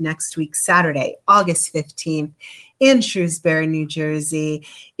coming up next week, Saturday, August 15th in Shrewsbury, New Jersey.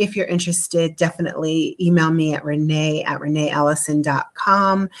 If you're interested, definitely email me at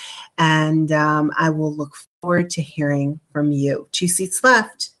renai@renaiellison.com, and I will look forward to hearing from you. 2 seats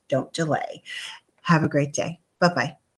left. Don't delay. Have a great day. Bye-bye.